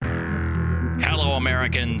fellow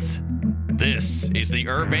Americans. This is the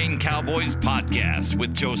Urbane Cowboys Podcast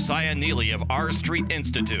with Josiah Neeley of R Street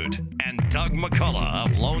Institute and Doug McCullough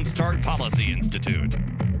of Lone Star Policy Institute.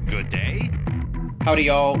 Good day. Howdy,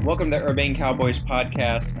 y'all. Welcome to the Urbane Cowboys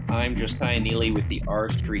Podcast. I'm Josiah Neeley with the R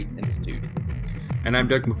Street Institute. And I'm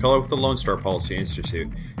Doug McCullough with the Lone Star Policy Institute.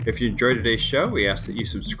 If you enjoyed today's show, we ask that you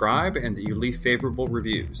subscribe and that you leave favorable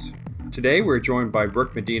reviews. Today, we're joined by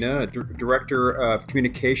Brooke Medina, Director of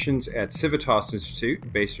Communications at Civitas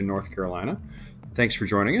Institute, based in North Carolina. Thanks for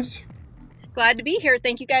joining us. Glad to be here.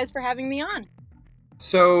 Thank you guys for having me on.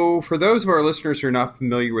 So, for those of our listeners who are not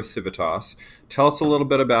familiar with Civitas, tell us a little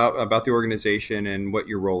bit about the organization and what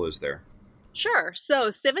your role is there. Sure.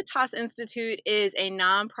 So Civitas Institute is a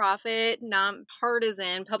nonprofit,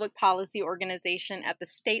 nonpartisan public policy organization at the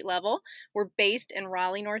state level. We're based in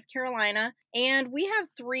Raleigh, North Carolina, and we have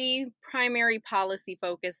three primary policy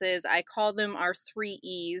focuses. I call them our 3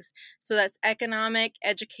 E's. So that's economic,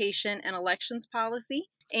 education, and elections policy.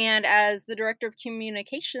 And as the Director of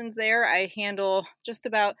Communications there, I handle just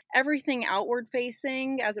about everything outward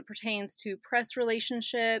facing as it pertains to press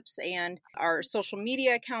relationships and our social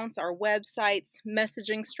media accounts, our websites,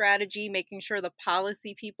 messaging strategy, making sure the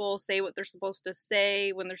policy people say what they're supposed to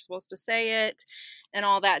say when they're supposed to say it, and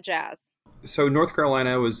all that jazz. So North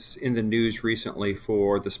Carolina was in the news recently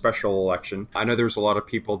for the special election. I know there was a lot of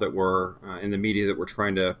people that were in the media that were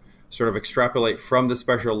trying to sort of extrapolate from the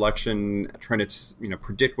special election, trying to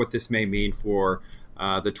predict what this may mean for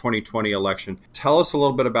the 2020 election. Tell us a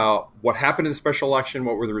little bit about what happened in the special election,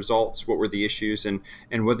 what were the results, what were the issues, and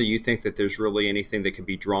whether you think that there's really anything that can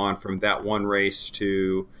be drawn from that one race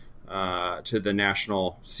to the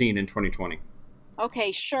national scene in 2020.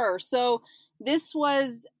 Okay, sure. So this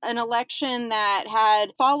was an election that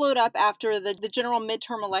had followed up after the general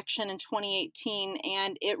midterm election in 2018,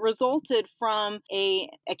 and it resulted from a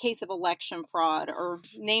case of election fraud, or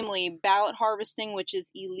namely ballot harvesting, which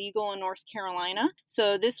is illegal in North Carolina.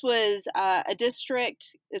 So this was a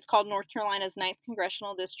district, it's called North Carolina's 9th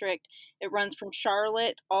Congressional District. It runs from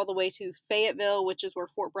Charlotte all the way to Fayetteville, which is where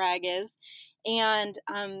Fort Bragg is. And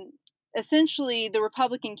essentially, the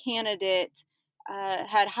Republican candidate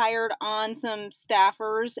had hired on some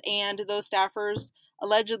staffers, and those staffers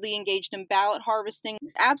allegedly engaged in ballot harvesting.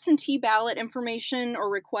 Absentee ballot information or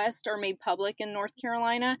requests are made public in North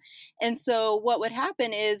Carolina. And so what would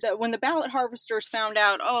happen is that when the ballot harvesters found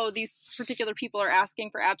out, oh, these particular people are asking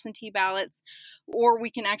for absentee ballots, or we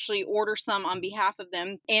can actually order some on behalf of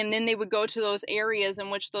them, and then they would go to those areas in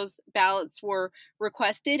which those ballots were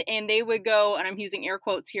requested, and they would go, and I'm using air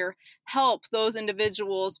quotes here, help those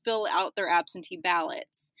individuals fill out their absentee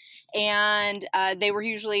ballots. And they were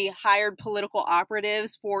usually hired political operatives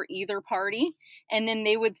for either party, and then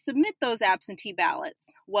they would submit those absentee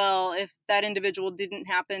ballots. Well, if that individual didn't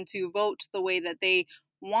happen to vote the way that they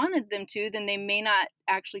wanted them to, then they may not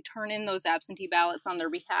actually turn in those absentee ballots on their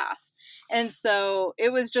behalf. And so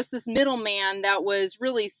it was just this middleman that was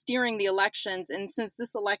really steering the elections. And since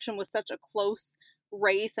this election was such a close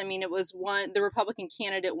race, I mean, it was the Republican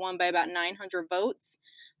candidate won by about 900 votes.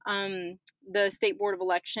 The State Board of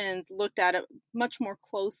Elections looked at it much more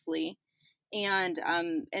closely, and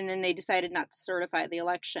then they decided not to certify the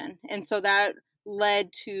election. And so that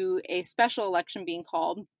led to a special election being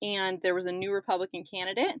called, and there was a new Republican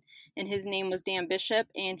candidate, and his name was Dan Bishop,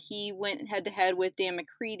 and he went head-to-head with Dan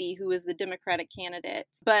McCready, who is the Democratic candidate.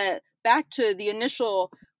 But back to the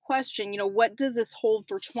initial question, what does this hold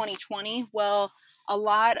for 2020? Well, a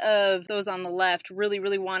lot of those on the left really,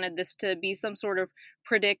 really wanted this to be some sort of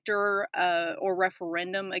predictor or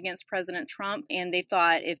referendum against President Trump, and they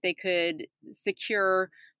thought if they could secure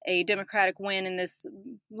a Democratic win in this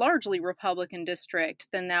largely Republican district,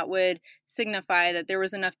 then that would signify that there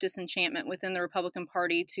was enough disenchantment within the Republican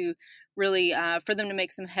Party to really, for them to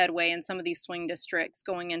make some headway in some of these swing districts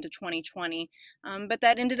going into 2020. But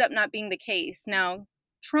that ended up not being the case. Now,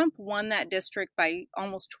 Trump won that district by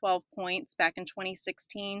almost 12 points back in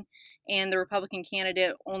 2016, and the Republican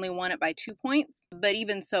candidate only won it by 2 points. But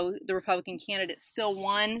even so, the Republican candidate still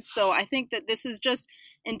won. So I think that this is just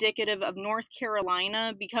indicative of North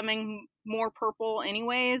Carolina becoming more purple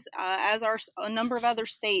anyways, as are a number of other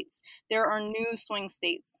states. There are new swing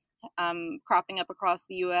states cropping up across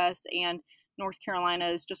the U.S., and North Carolina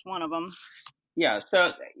is just one of them. Yeah,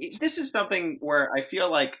 so this is something where I feel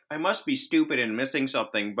like I must be stupid and missing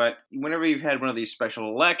something, but whenever you've had one of these special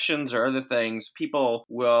elections or other things, people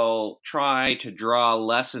will try to draw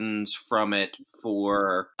lessons from it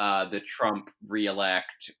for the Trump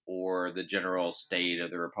reelect or the general state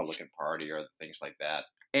of the Republican Party or things like that.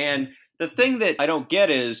 And the thing that I don't get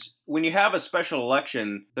is when you have a special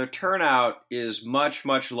election, the turnout is much,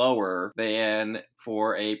 much lower than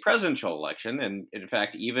for a presidential election. And in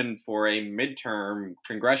fact, even for a midterm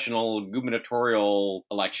congressional gubernatorial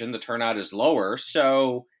election, the turnout is lower.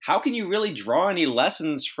 So how can you really draw any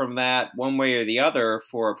lessons from that one way or the other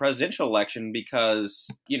for a presidential election? Because,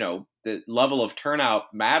 the level of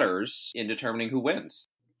turnout matters in determining who wins.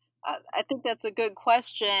 I think that's a good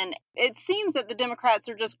question. It seems that the Democrats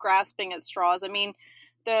are just grasping at straws. I mean,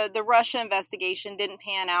 the Russia investigation didn't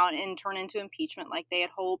pan out and turn into impeachment like they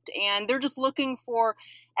had hoped, and they're just looking for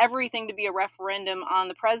everything to be a referendum on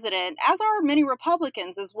the president, as are many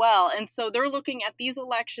Republicans as well. And so they're looking at these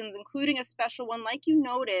elections, including a special one, like you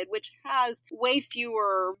noted, which has way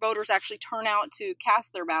fewer voters actually turn out to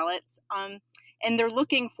cast their ballots. And they're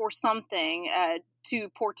looking for something to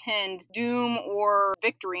portend doom or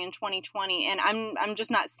victory in 2020. And I'm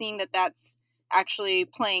just not seeing that that's actually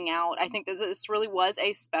playing out. I think that this really was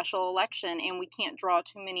a special election, and we can't draw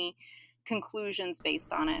too many conclusions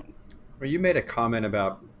based on it. Well, you made a comment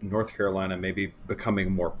about North Carolina maybe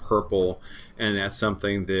becoming more purple, and that's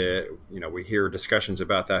something that we hear discussions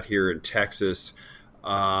about that here in Texas.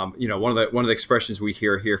 One of the expressions we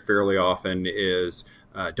hear here fairly often is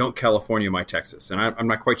 "Don't California my Texas," and I'm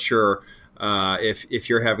not quite sure if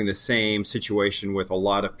you're having the same situation with a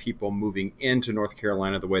lot of people moving into North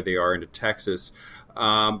Carolina the way they are into Texas.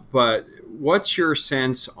 But what's your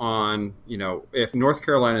sense on, if North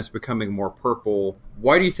Carolina is becoming more purple,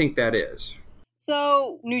 why do you think that is?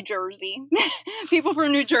 So, New Jersey. People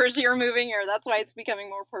from New Jersey are moving here. That's why it's becoming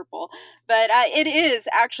more purple. But it is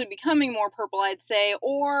actually becoming more purple, I'd say.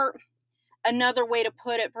 Or another way to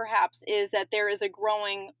put it, perhaps, is that there is a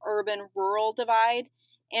growing urban-rural divide.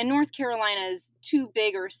 And North Carolina's two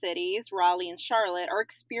bigger cities, Raleigh and Charlotte, are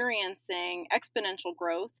experiencing exponential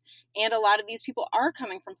growth. And a lot of these people are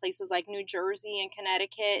coming from places like New Jersey and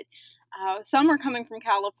Connecticut. Some are coming from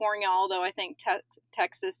California, although I think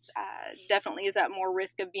Texas definitely is at more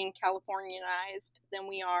risk of being Californianized than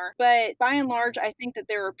we are. But by and large, I think that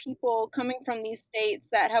there are people coming from these states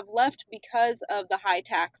that have left because of the high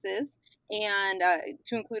taxes, and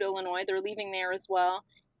to include Illinois, they're leaving there as well.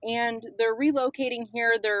 And they're relocating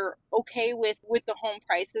here. They're okay with the home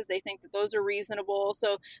prices. They think that those are reasonable.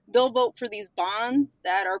 So they'll vote for these bonds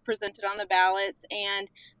that are presented on the ballots, and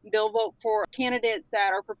they'll vote for candidates that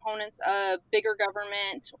are proponents of bigger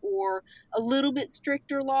government or a little bit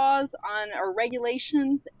stricter laws or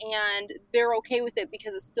regulations. And they're okay with it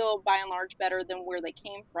because it's still by and large better than where they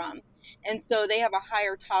came from. And so they have a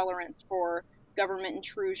higher tolerance for government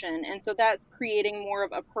intrusion. And so that's creating more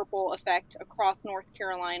of a purple effect across North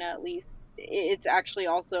Carolina, at least. It's actually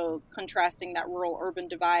also contrasting that rural-urban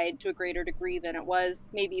divide to a greater degree than it was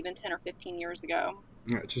maybe even 10 or 15 years ago.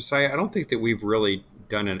 Josiah, I don't think that we've really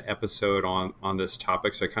done an episode on this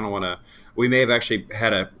topic, so I kind of want to. We may have actually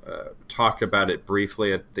had talked about it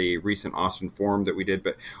briefly at the recent Austin Forum that we did.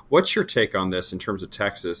 But what's your take on this in terms of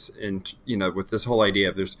Texas, and with this whole idea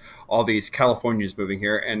of there's all these Californians moving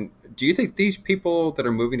here, and do you think these people that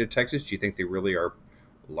are moving to Texas, do you think they really are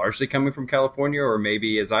largely coming from California, or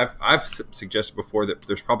maybe, as I've suggested before, that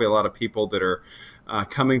there's probably a lot of people that are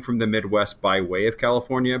coming from the Midwest by way of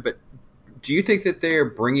California, but do you think that they're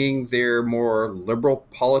bringing their more liberal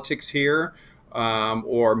politics here,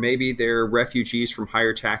 or maybe they're refugees from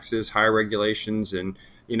higher taxes, higher regulations, and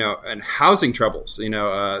housing troubles,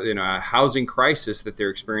 a housing crisis that they're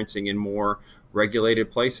experiencing in more regulated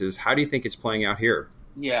places? How do you think it's playing out here?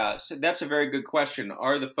 Yeah, so that's a very good question.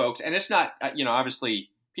 Are the folks, and it's not, obviously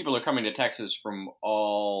people are coming to Texas from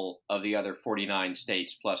all of the other 49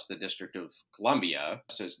 states plus the District of Columbia,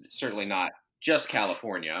 so it's certainly not just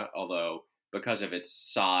California, although because of its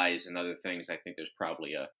size and other things, I think there's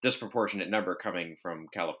probably a disproportionate number coming from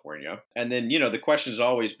California. And then, the question has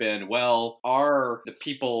always been, well, are the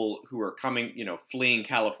people who are coming, fleeing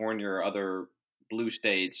California or other blue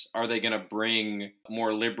states, are they going to bring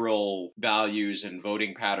more liberal values and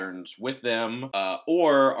voting patterns with them?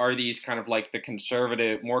 Or are these kind of like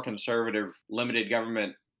the more conservative, limited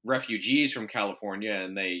government refugees from California?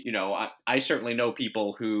 And they, I certainly know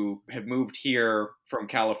people who have moved here from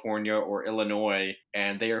California or Illinois,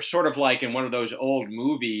 and they are sort of like in one of those old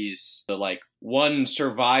movies, the like one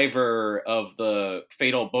survivor of the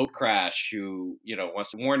fatal boat crash who,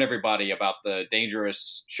 wants to warn everybody about the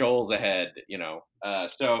dangerous shoals ahead,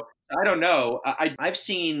 So I don't know. I've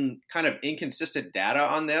seen kind of inconsistent data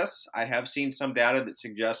on this. I have seen some data that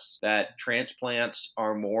suggests that transplants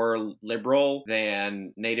are more liberal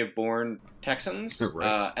than native-born Texans.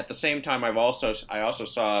 Right. At the same time, I also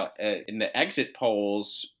saw in the exit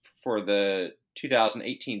polls for the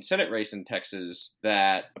 2018 Senate race in Texas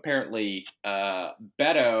that apparently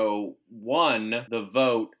Beto won the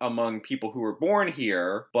vote among people who were born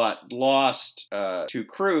here, but lost to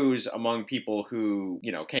Cruz among people who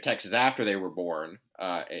came to Texas after they were born,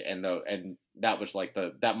 and that was like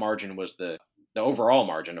that margin was the overall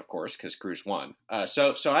margin, of course, because Cruz won.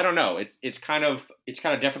 So I don't know. It's kind of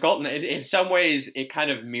difficult, and in some ways, it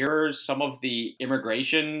kind of mirrors some of the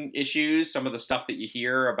immigration issues, some of the stuff that you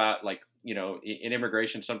hear about, like, in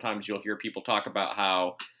immigration. Sometimes you'll hear people talk about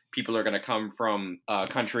how people are going to come from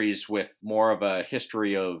countries with more of a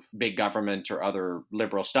history of big government or other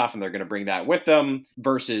liberal stuff, and they're going to bring that with them.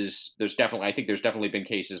 Versus, I think there's definitely been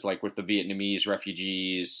cases like with the Vietnamese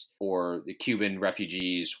refugees or the Cuban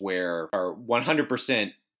refugees where are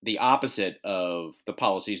 100% the opposite of the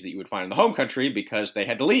policies that you would find in the home country because they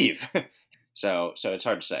had to leave. So it's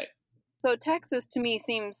hard to say. So Texas, to me,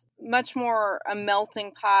 seems much more a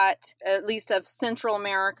melting pot, at least of Central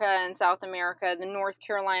America and South America, than North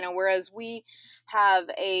Carolina, whereas we have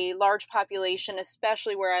a large population,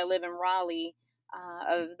 especially where I live in Raleigh,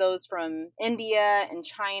 of those from India and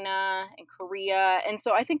China and Korea. And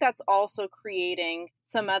so I think that's also creating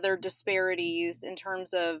some other disparities in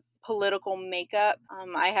terms of political makeup.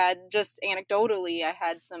 I had, just anecdotally, I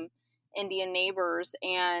had some Indian neighbors,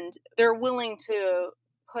 and they're willing to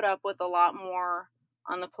put up with a lot more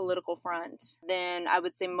on the political front than I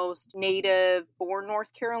would say most native-born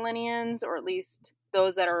North Carolinians, or at least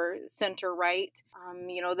those that are center-right.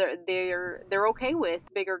 They're okay with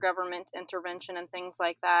bigger government intervention and things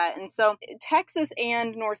like that. And so Texas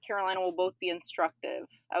and North Carolina will both be instructive,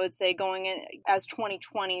 I would say, going in as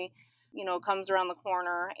 2020, comes around the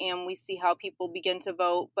corner and we see how people begin to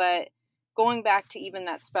vote. But going back to even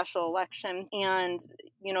that special election and,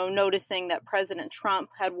 noticing that President Trump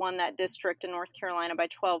had won that district in North Carolina by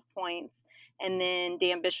 12 points, and then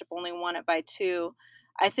Dan Bishop only won it by 2.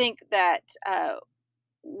 I think that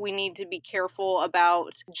we need to be careful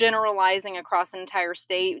about generalizing across an entire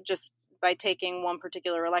state just by taking one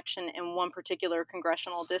particular election in one particular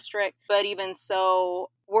congressional district. But even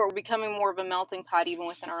so, we're becoming more of a melting pot even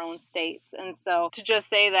within our own states. And so to just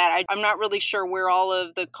say that, I'm not really sure where all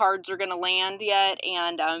of the cards are going to land yet.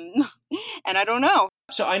 And and I don't know.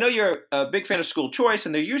 So I know you're a big fan of school choice,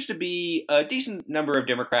 and there used to be a decent number of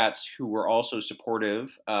Democrats who were also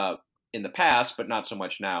supportive in the past, but not so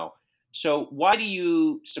much now. So why do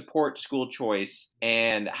you support school choice,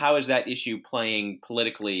 and how is that issue playing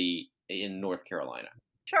politically in North Carolina?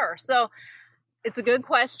 Sure. So it's a good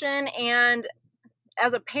question. And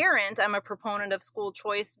as a parent, I'm a proponent of school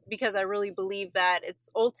choice because I really believe that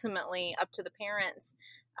it's ultimately up to the parents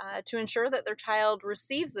to ensure that their child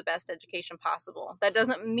receives the best education possible. That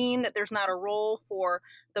doesn't mean that there's not a role for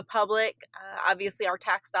the public. Obviously, our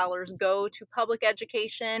tax dollars go to public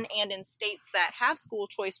education, and in states that have school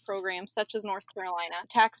choice programs, such as North Carolina,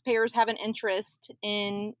 taxpayers have an interest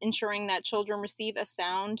in ensuring that children receive a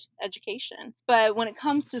sound education. But when it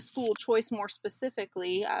comes to school choice more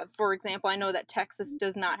specifically, for example, I know that Texas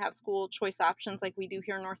does not have school choice options like we do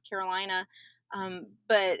here in North Carolina,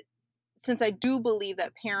 but since I do believe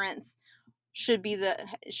that parents should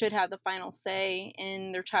have the final say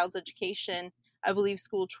in their child's education, I believe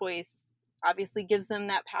school choice obviously gives them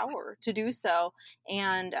that power to do so.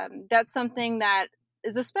 And that's something that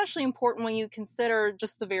is especially important when you consider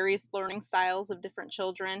just the various learning styles of different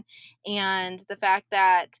children and the fact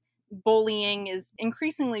that bullying is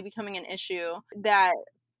increasingly becoming an issue, that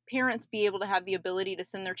parents be able to have the ability to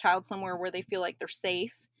send their child somewhere where they feel like they're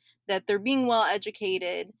safe, that they're being well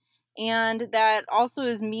educated, and that also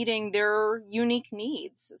is meeting their unique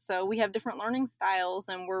needs. So we have different learning styles,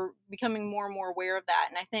 and we're becoming more and more aware of that.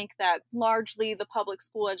 And I think that largely the public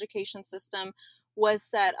school education system was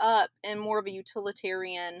set up in more of a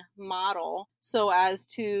utilitarian model. So as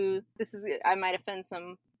to, I might offend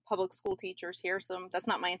some public school teachers here, so that's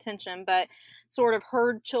not my intention, but sort of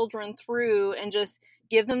herd children through and just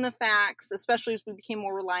give them the facts, especially as we became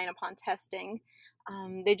more reliant upon testing.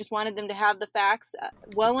 They just wanted them to have the facts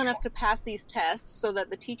well enough to pass these tests so that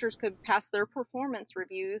the teachers could pass their performance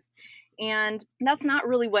reviews. And that's not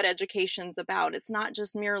really what education's about. It's not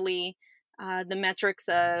just merely the metrics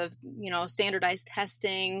of, standardized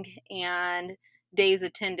testing and days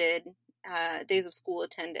attended, days of school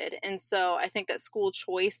attended. And so I think that school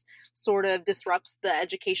choice sort of disrupts the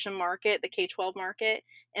education market, the K-12 market,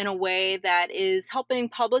 in a way that is helping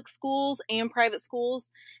public schools and private schools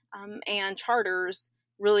and charters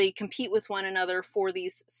really compete with one another for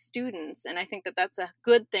these students. And I think that that's a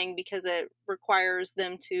good thing because it requires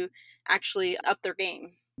them to actually up their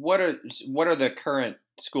game. What are the current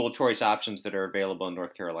school choice options that are available in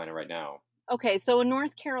North Carolina right now? Okay, so in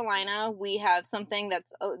North Carolina, we have something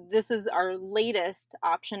this is our latest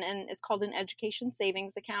option, and it's called an education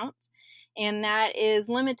savings account. And that is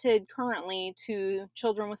limited currently to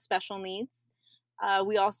children with special needs.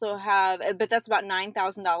 We also have, but that's about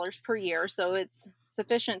 $9,000 per year. So it's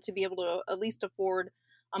sufficient to be able to at least afford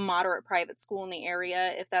a moderate private school in the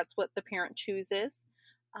area if that's what the parent chooses.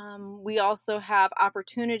 We also have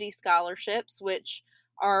opportunity scholarships, which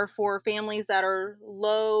are for families that are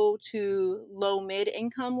low to low mid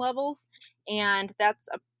income levels. And that's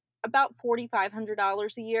about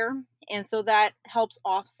 $4,500 a year. And so that helps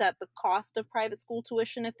offset the cost of private school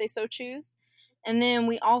tuition if they so choose. And then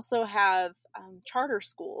we also have charter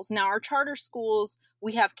schools. Now, our charter schools,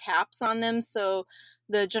 we have caps on them. So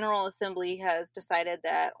the General Assembly has decided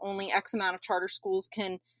that only X amount of charter schools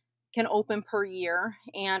can open per year.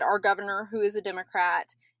 And our governor, who is a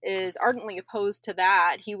Democrat, is ardently opposed to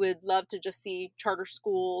that. He would love to just see charter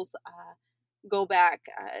schools go back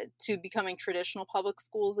to becoming traditional public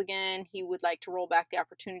schools again. He would like to roll back the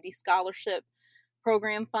Opportunity Scholarship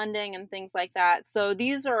program funding and things like that. So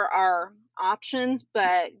these are our options,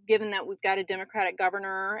 but given that we've got a Democratic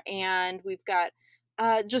governor and we've got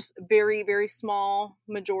just very, very small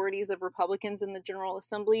majorities of Republicans in the General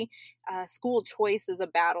Assembly, school choice is a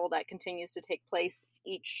battle that continues to take place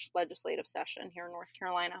each legislative session here in North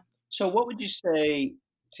Carolina. So what would you say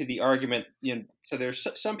to the argument, so there's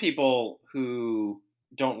some people who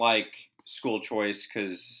don't like school choice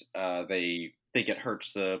because they think it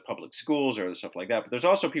hurts the public schools or stuff like that. But there's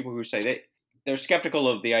also people who say they're skeptical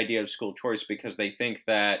of the idea of school choice because they think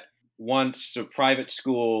that once the private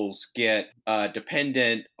schools get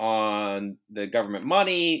dependent on the government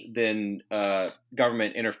money, then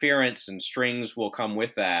government interference and strings will come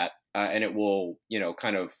with that. And it will,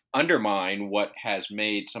 kind of undermine what has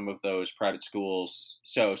made some of those private schools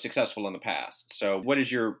so successful in the past. So what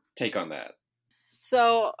is your take on that?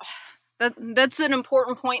 So that's an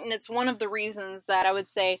important point, and it's one of the reasons that I would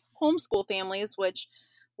say homeschool families, which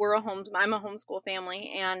I'm a homeschool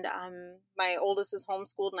family, and my oldest is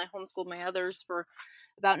homeschooled, and I homeschooled my others for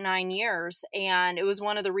about 9 years. And it was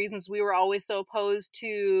one of the reasons we were always so opposed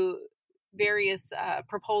to various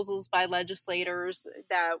proposals by legislators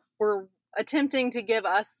that were attempting to give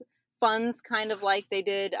us funds, kind of like they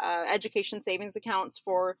did education savings accounts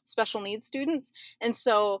for special needs students. And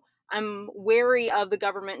so I'm wary of the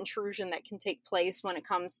government intrusion that can take place when it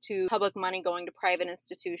comes to public money going to private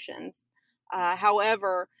institutions.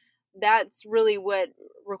 However, that's really what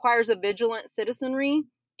requires a vigilant citizenry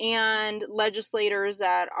and legislators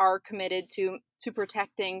that are committed to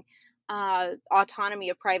protecting autonomy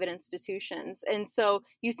of private institutions. And so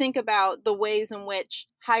you think about the ways in which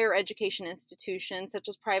higher education institutions, such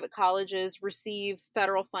as private colleges, receive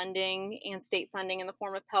federal funding and state funding in the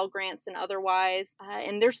form of Pell Grants and otherwise,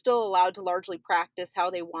 and they're still allowed to largely practice how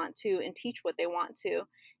they want to and teach what they want to.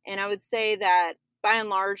 And I would say that by and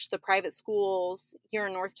large, the private schools here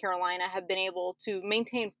in North Carolina have been able to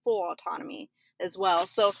maintain full autonomy as well.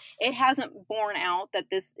 So it hasn't borne out that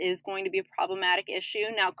this is going to be a problematic issue.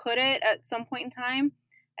 Now, could it at some point in time?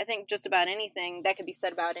 I think just about anything that could be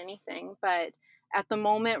said about anything. But at the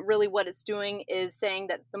moment, really what it's doing is saying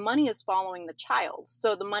that the money is following the child.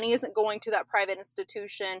 So the money isn't going to that private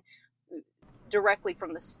institution directly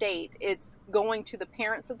from the state. It's going to the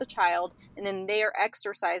parents of the child, and then they are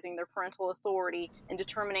exercising their parental authority and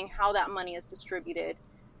determining how that money is distributed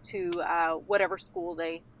to whatever school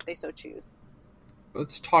they so choose.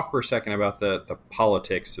 Let's talk for a second about the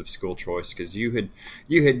politics of school choice, because you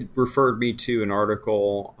had referred me to an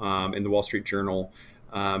article in the Wall Street Journal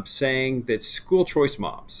saying that school choice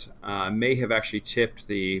moms may have actually tipped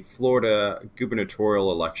the Florida gubernatorial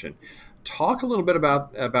election. Talk a little bit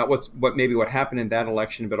about what happened in that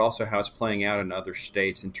election, but also how it's playing out in other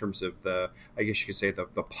states in terms of the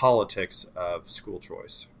politics of school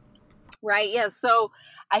choice. Right. Yes. So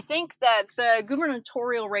I think that the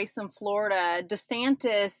gubernatorial race in Florida,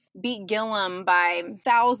 DeSantis beat Gillum by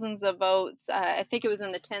thousands of votes. I think it was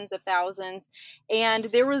in the tens of thousands. And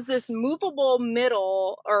there was this movable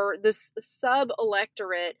middle, or this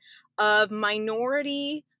sub-electorate of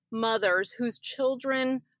minority mothers whose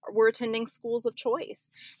children were attending schools of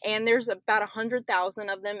choice. And there's about 100,000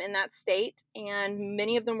 of them in that state, and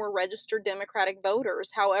many of them were registered Democratic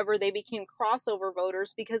voters. However, they became crossover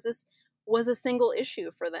voters because this was a single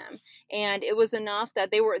issue for them, and it was enough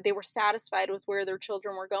that they were satisfied with where their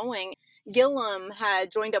children were going. Gillum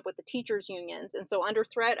had joined up with the teachers unions, and so under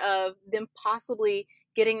threat of them possibly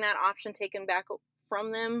getting that option taken back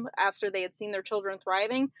from them after they had seen their children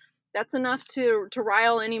thriving, that's enough to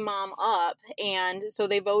rile any mom up. And so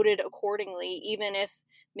they voted accordingly, even if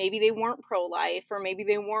maybe they weren't pro-life, or maybe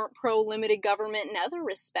they weren't pro-limited government in other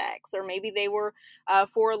respects, or maybe they were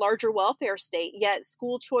for a larger welfare state, yet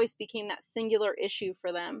school choice became that singular issue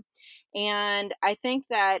for them. And I think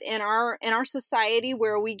that in our society,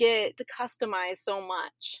 where we get to customize so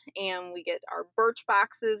much, and we get our birch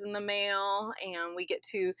boxes in the mail, and we get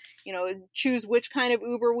to, choose which kind of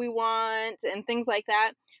Uber we want and things like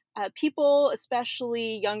that, people,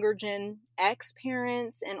 especially younger Gen X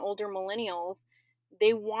parents and older millennials,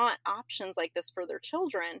 they want options like this for their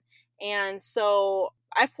children. And so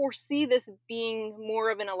I foresee this being more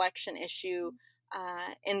of an election issue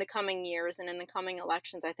in the coming years and in the coming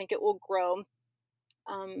elections. I think it will grow,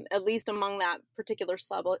 at least among that particular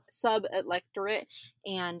sub-electorate.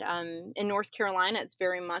 And in North Carolina, it's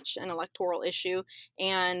very much an electoral issue.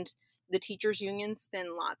 And the teachers unions spend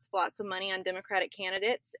lots of money on Democratic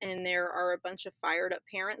candidates. And there are a bunch of fired up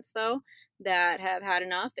parents, though, that have had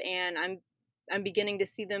enough. And I'm beginning to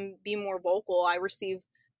see them be more vocal. I receive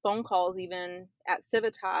phone calls even at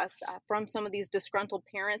Civitas from some of these disgruntled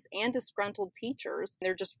parents and disgruntled teachers.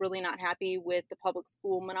 They're just really not happy with the public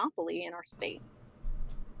school monopoly in our state.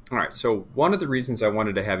 All right. So one of the reasons I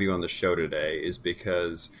wanted to have you on the show today is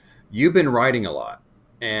because you've been writing a lot,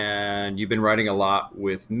 and you've been writing a lot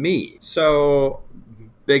with me. So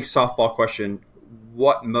big softball question,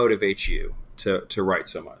 what motivates you to write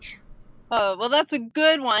so much? Oh, well, that's a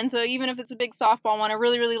good one. So even if it's a big softball one, I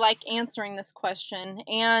really, really like answering this question.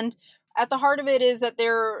 And at the heart of it is that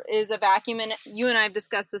there is a vacuum, and you and I have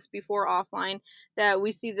discussed this before offline, that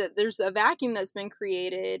we see that there's a vacuum that's been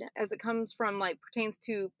created as it comes from, pertains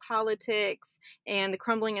to politics and the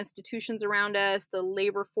crumbling institutions around us, the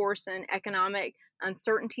labor force and economic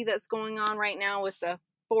uncertainty that's going on right now with the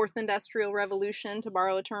fourth industrial revolution, to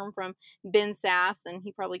borrow a term from Ben Sass, and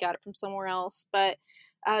he probably got it from somewhere else. But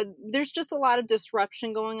there's just a lot of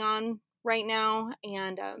disruption going on right now,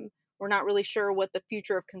 and we're not really sure what the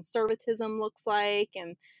future of conservatism looks like,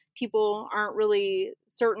 and people aren't really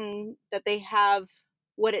certain that they have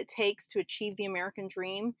what it takes to achieve the American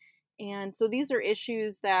dream. And so these are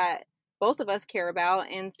issues that both of us care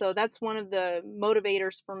about, and so that's one of the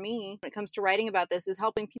motivators for me when it comes to writing about this, is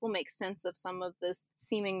helping people make sense of some of this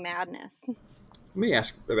seeming madness. Let me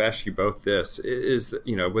ask you both this: is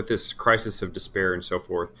with this crisis of despair and so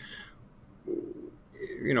forth,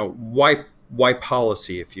 why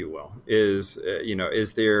policy, if you will, is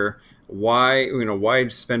there why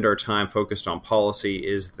spend our time focused on policy?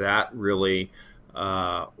 Is that really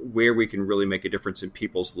where we can really make a difference in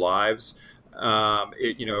people's lives?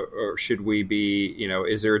 Or should we be,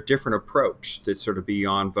 is there a different approach that's sort of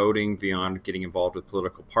beyond voting, beyond getting involved with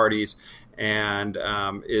political parties? And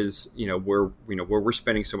where we're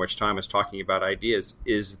spending so much time is talking about ideas,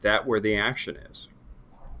 is that where the action is?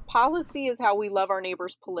 Policy is how we love our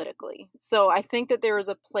neighbors politically. So I think that there is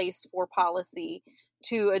a place for policy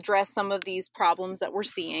to address some of these problems that we're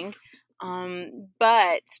seeing.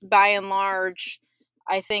 But by and large,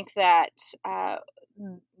 I think that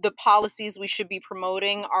the policies we should be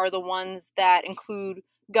promoting are the ones that include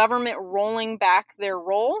government rolling back their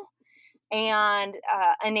role and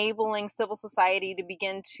enabling civil society to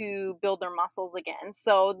begin to build their muscles again.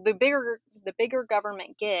 So the bigger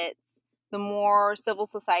government gets, the more civil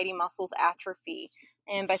society muscles atrophy.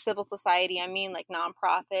 And by civil society, I mean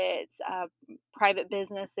nonprofits, private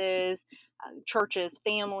businesses, churches,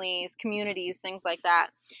 families, communities, things like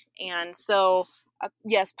that. And so,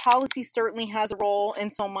 yes, policy certainly has a role in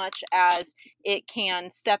so much as it can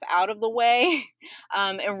step out of the way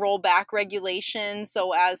and roll back regulations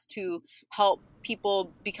so as to help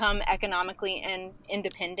people become economically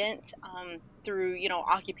independent through,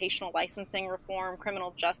 occupational licensing reform,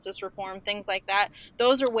 criminal justice reform, things like that.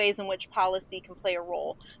 Those are ways in which policy can play a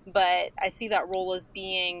role. But I see that role as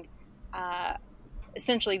being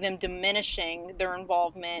essentially them diminishing their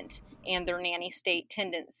involvement and their nanny state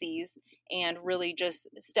tendencies, and really just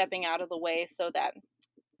stepping out of the way so that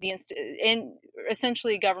and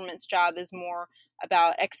essentially government's job is more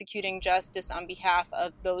about executing justice on behalf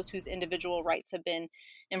of those whose individual rights have been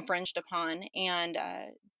infringed upon. And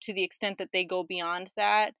to the extent that they go beyond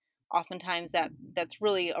that, oftentimes that's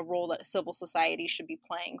really a role that civil society should be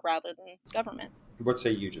playing rather than government. What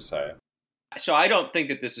say you, Josiah? So I don't think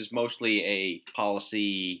that this is mostly a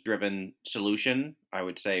policy-driven solution. I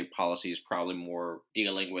would say policy is probably more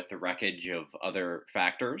dealing with the wreckage of other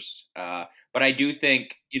factors. But I do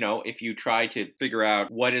think, if you try to figure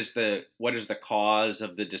out what is the cause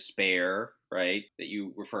of the despair, right, that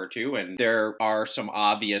you refer to, and there are some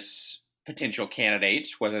obvious potential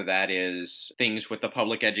candidates, whether that is things with the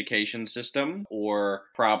public education system or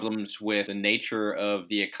problems with the nature of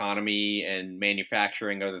the economy and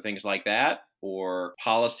manufacturing, other things like that, or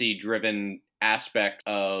policy-driven aspect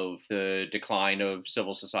of the decline of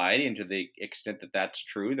civil society. And to the extent that that's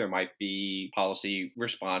true, there might be policy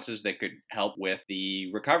responses that could help with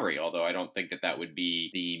the recovery, although I don't think that that would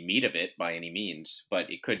be the meat of it by any means,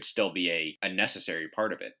 but it could still be a necessary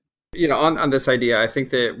part of it. On this idea, I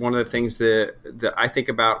think that one of the things that I think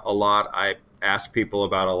about a lot, I ask people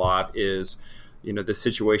about a lot, is, the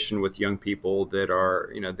situation with young people that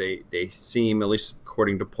are, they seem, at least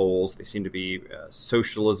according to polls, they seem to be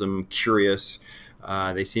socialism curious.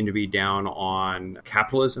 They seem to be down on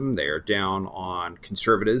capitalism. They are down on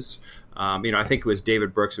conservatives. I think it was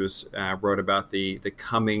David Brooks who wrote about the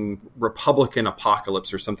coming Republican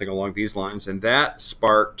apocalypse or something along these lines, and that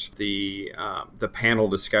sparked the panel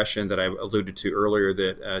discussion that I alluded to earlier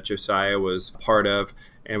that Josiah was part of,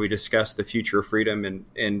 and we discussed the future of freedom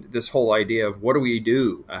and this whole idea of what do we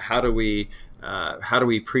do, how do we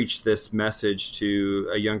preach this message to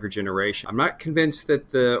a younger generation? I'm not convinced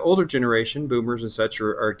that the older generation, boomers and such,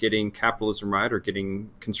 are getting capitalism right or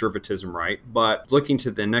getting conservatism right. But looking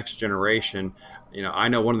to the next generation, I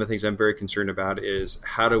know one of the things I'm very concerned about is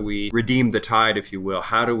how do we redeem the tide, if you will?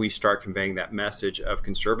 How do we start conveying that message of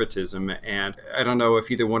conservatism? And I don't know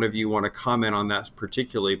if either one of you want to comment on that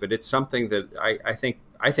particularly, but it's something that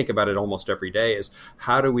I think about it almost every day, is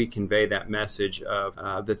how do we convey that message of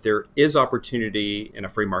that there is opportunity in a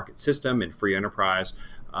free market system and free enterprise,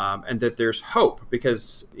 and that there's hope,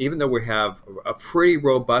 because even though we have a pretty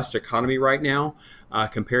robust economy right now,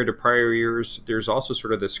 compared to prior years, there's also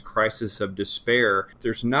sort of this crisis of despair.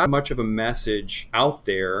 There's not much of a message out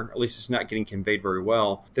there, at least it's not getting conveyed very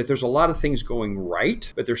well, that there's a lot of things going right,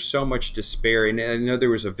 but there's so much despair. And I know there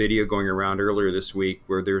was a video going around earlier this week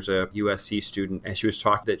where there's a USC student, and she was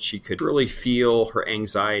talking that she could really feel her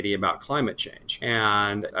anxiety about climate change.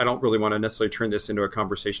 And I don't really want to necessarily turn this into a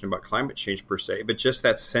conversation about climate change per se, but just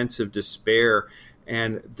that sense of despair.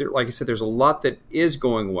 And like I said, there's a lot that is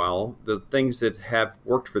going well, the things that have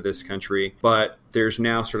worked for this country, but there's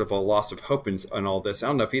now sort of a loss of hope in all this. I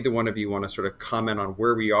don't know if either one of you want to sort of comment on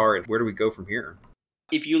where we are and where do we go from here?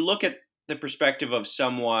 If you look at the perspective of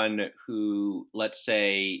someone who, let's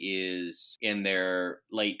say, is in their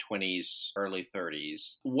late 20s, early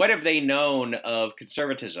 30s, what have they known of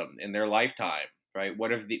conservatism in their lifetime? Right?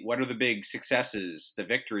 What are the big successes, the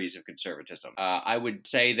victories of conservatism? I would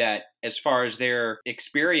say that as far as their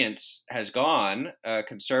experience has gone,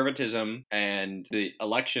 conservatism and the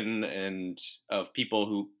election and of people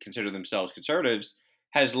who consider themselves conservatives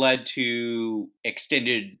has led to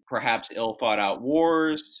extended, perhaps ill-thought-out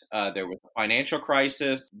wars. There was a financial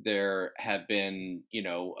crisis. There have been,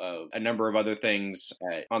 a number of other things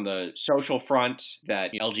on the social front,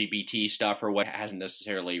 that LGBT stuff or what hasn't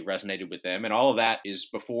necessarily resonated with them. And all of that is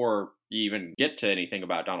before you even get to anything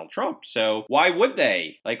about Donald Trump. So why would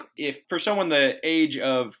they? Like, if for someone the age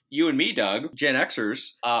of you and me, Doug, Gen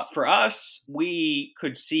Xers, for us, we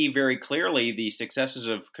could see very clearly the successes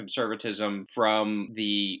of conservatism from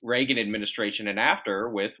the Reagan administration and after,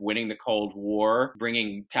 with winning the Cold War,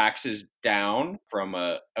 bringing taxes down from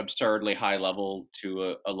a absurdly high level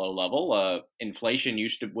to a low level. Inflation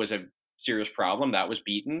was a serious problem that was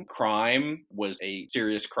beaten. Crime was a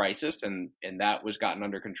serious crisis, and that was gotten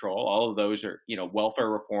under control. All of those are, welfare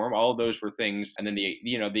reform. All of those were things, and then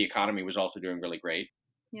the economy was also doing really great.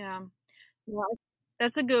 Yeah. Well,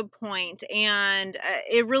 that's a good point, and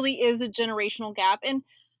it really is a generational gap. And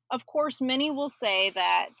of course, many will say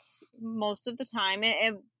that most of the time,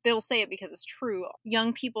 and they'll say it because it's true,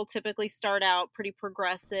 young people typically start out pretty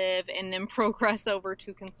progressive and then progress over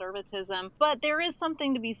to conservatism. But there is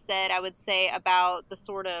something to be said, I would say, about the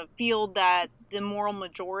sort of field that the moral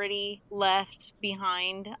majority left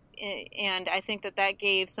behind. And I think that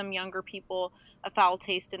gave some younger people a foul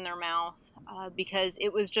taste in their mouth, because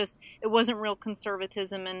it wasn't real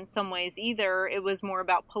conservatism in some ways either. It was more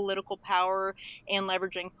about political power and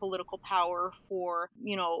leveraging political power for,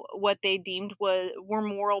 what they deemed were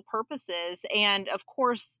moral purposes. And of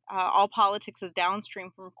course, all politics is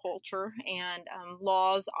downstream from culture, and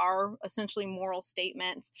laws are essentially moral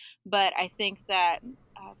statements. But I think that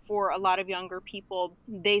for a lot of younger people,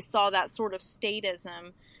 they saw that sort of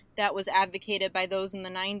statism that was advocated by those in the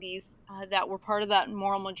 90s that were part of that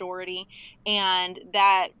moral majority, and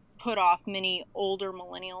that put off many older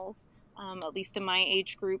millennials, at least in my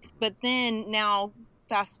age group. But then now,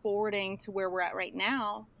 fast forwarding to where we're at right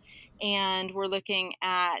now, and we're looking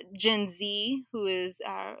at Gen Z, who is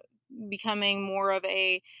becoming more of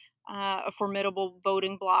a formidable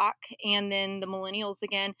voting bloc, and then the millennials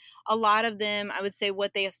again. A lot of them, I would say,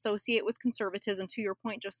 what they associate with conservatism, to your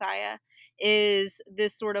point, Josiah, is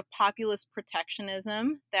this sort of populist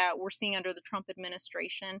protectionism that we're seeing under the Trump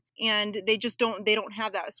administration. And they don't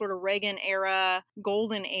have that sort of Reagan era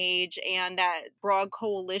golden age and that broad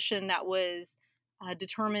coalition that was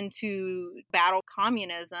determined to battle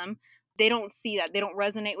communism. They don't see that. They don't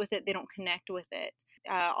resonate with it. They don't connect with it.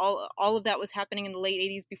 All of that was happening in the late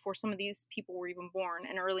 80s before some of these people were even born,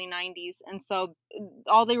 in early 90s. And so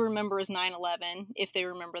all they remember is 9/11, if they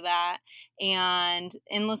remember that, and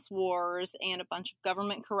endless wars and a bunch of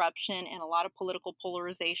government corruption and a lot of political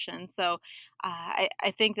polarization. So I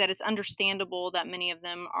think that it's understandable that many of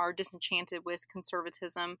them are disenchanted with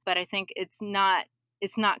conservatism, but I think it's not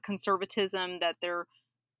conservatism that they're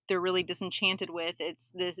really disenchanted with.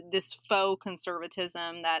 It's this faux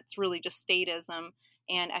conservatism that's really just statism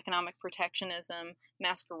and economic protectionism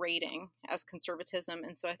masquerading as conservatism.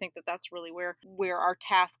 And so I think that that's really where our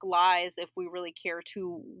task lies if we really care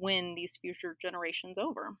to win these future generations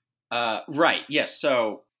over. Right. Yes.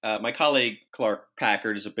 So my colleague Clark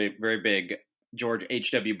Packard is a very big George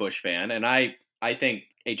H.W. Bush fan, and I think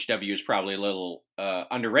HW is probably a little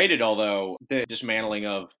underrated, although the dismantling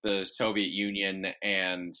of the Soviet Union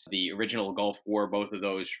and the original Gulf War, both of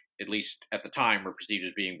those, at least at the time, were perceived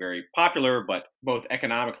as being very popular, but both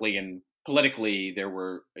economically and politically, there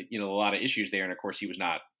were, a lot of issues there. And of course, he was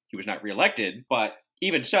not reelected. But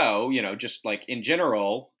even so, just like in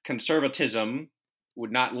general, conservatism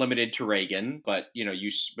would not limited to Reagan, but,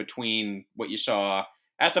 between what you saw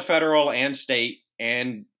at the federal and state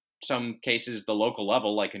and some cases the local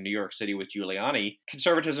level, like in New York City with Giuliani,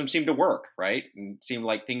 conservatism seemed to work, right? And it seemed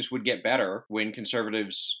like things would get better when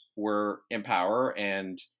conservatives were in power,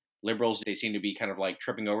 and liberals, they seem to be kind of like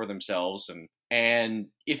tripping over themselves. And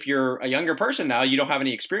if you're a younger person now, you don't have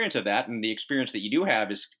any experience of that, and the experience that you do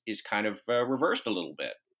have is kind of reversed a little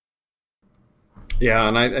bit. Yeah,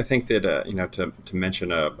 and I think that to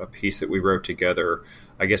mention a piece that we wrote together,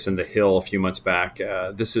 I guess in the Hill a few months back.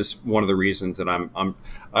 This is one of the reasons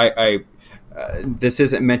that this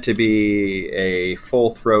isn't meant to be a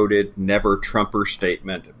full-throated, never Trumper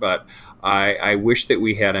statement, but I wish that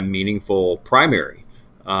we had a meaningful primary.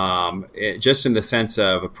 Just in the sense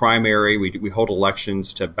of a primary, we hold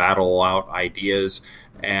elections to battle out ideas,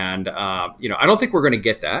 and I don't think we're going to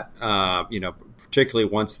get that.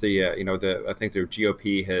 Particularly once I think the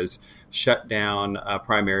GOP has shut down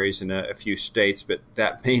primaries in a few states, but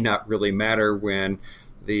that may not really matter when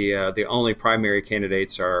the only primary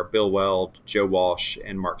candidates are Bill Weld, Joe Walsh,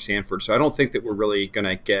 and Mark Sanford. So I don't think that we're really going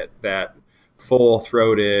to get that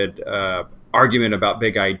full-throated argument about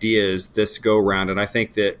big ideas this go round. And I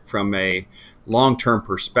think that from a long-term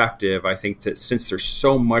perspective, I think that since there's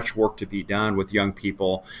so much work to be done with young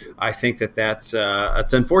people, I think that that's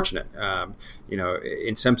unfortunate.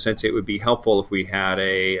 In some sense, it would be helpful if we had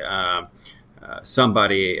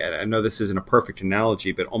somebody. I know this isn't a perfect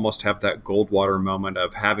analogy, but almost have that Goldwater moment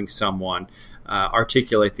of having someone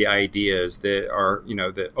articulate the ideas that are,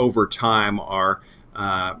 that over time are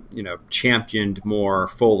championed more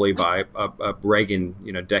fully by Reagan,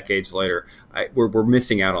 decades later. We're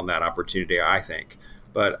missing out on that opportunity, I think.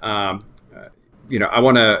 But, I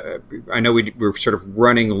know we're sort of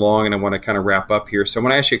running long, and I want to kind of wrap up here. So I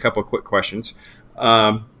want to ask you a couple of quick questions.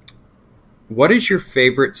 What is your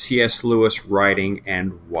favorite C.S. Lewis writing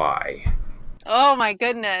and why? Oh, my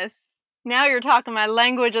goodness. Now you're talking my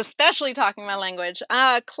language, especially talking my language.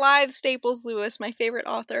 Clive Staples Lewis, my favorite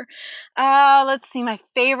author. Let's see, my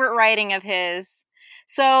favorite writing of his.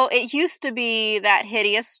 So it used to be That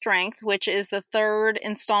Hideous Strength, which is the third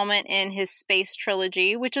installment in his Space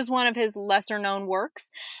trilogy, which is one of his lesser known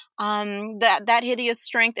works. That Hideous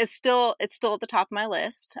Strength is still at the top of my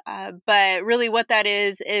list. But really what that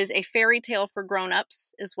is a fairy tale for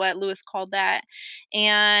grown-ups, is what Lewis called that.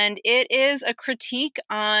 And it is a critique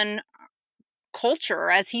on culture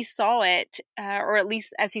as he saw it, or at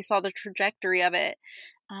least as he saw the trajectory of it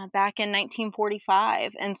back in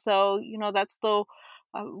 1945. And so, that's the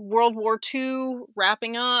World War II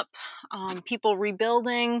wrapping up, people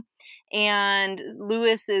rebuilding, and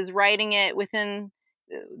Lewis is writing it within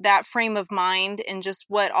that frame of mind and just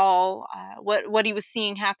what he was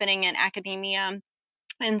seeing happening in academia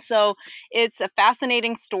And so it's a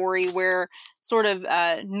fascinating story where sort of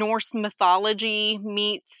Norse mythology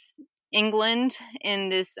meets England in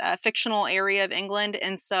this fictional area of England.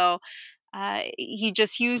 And so he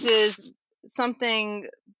just uses something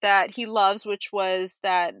that he loves, which was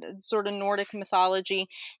that sort of Nordic mythology,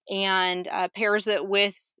 and pairs it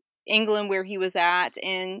with England where he was at,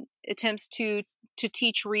 and attempts to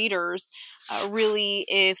teach readers really,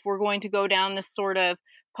 if we're going to go down this sort of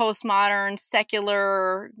postmodern,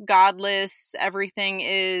 secular, godless, everything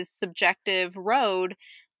is subjective road,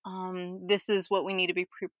 this is what we need to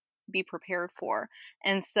be prepared for.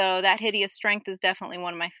 And so That Hideous Strength is definitely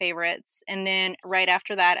one of my favorites. And then right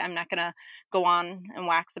after that, I'm not going to go on and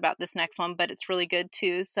wax about this next one, but it's really good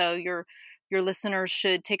too. So your listeners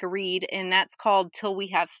should take a read, and that's called Till We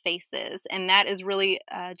Have Faces. And that is really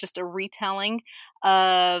just a retelling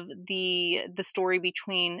of the story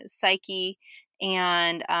between Psyche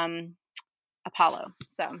and Apollo.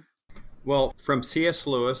 So, well, from C.S.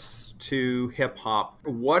 Lewis to hip hop,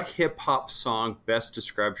 what hip hop song best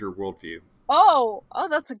describes your worldview? Oh,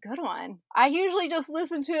 that's a good one. I usually just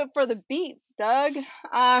listen to it for the beat, Doug.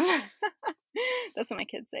 That's what my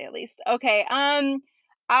kids say, at least. Okay.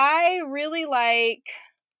 I really like,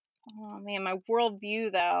 oh man, my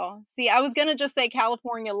worldview though. See, I was gonna just say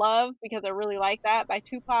California Love because I really like that by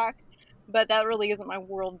Tupac, but that really isn't my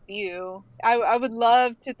worldview. I would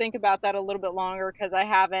love to think about that a little bit longer because I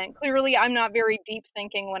haven't. Clearly, I'm not very deep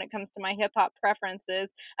thinking when it comes to my hip hop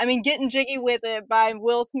preferences. I mean, Getting Jiggy With It by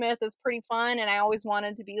Will Smith is pretty fun, and I always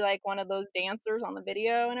wanted to be like one of those dancers on the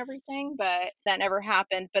video and everything, but that never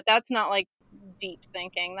happened. But that's not like deep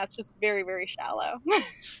thinking. That's just very, very shallow.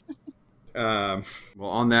 Well,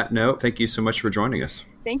 on that note, thank you so much for joining us.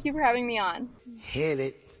 Thank you for having me on. Hit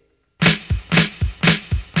it.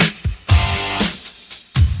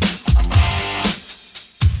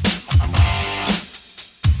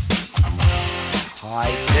 I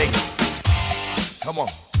dig it. Come on.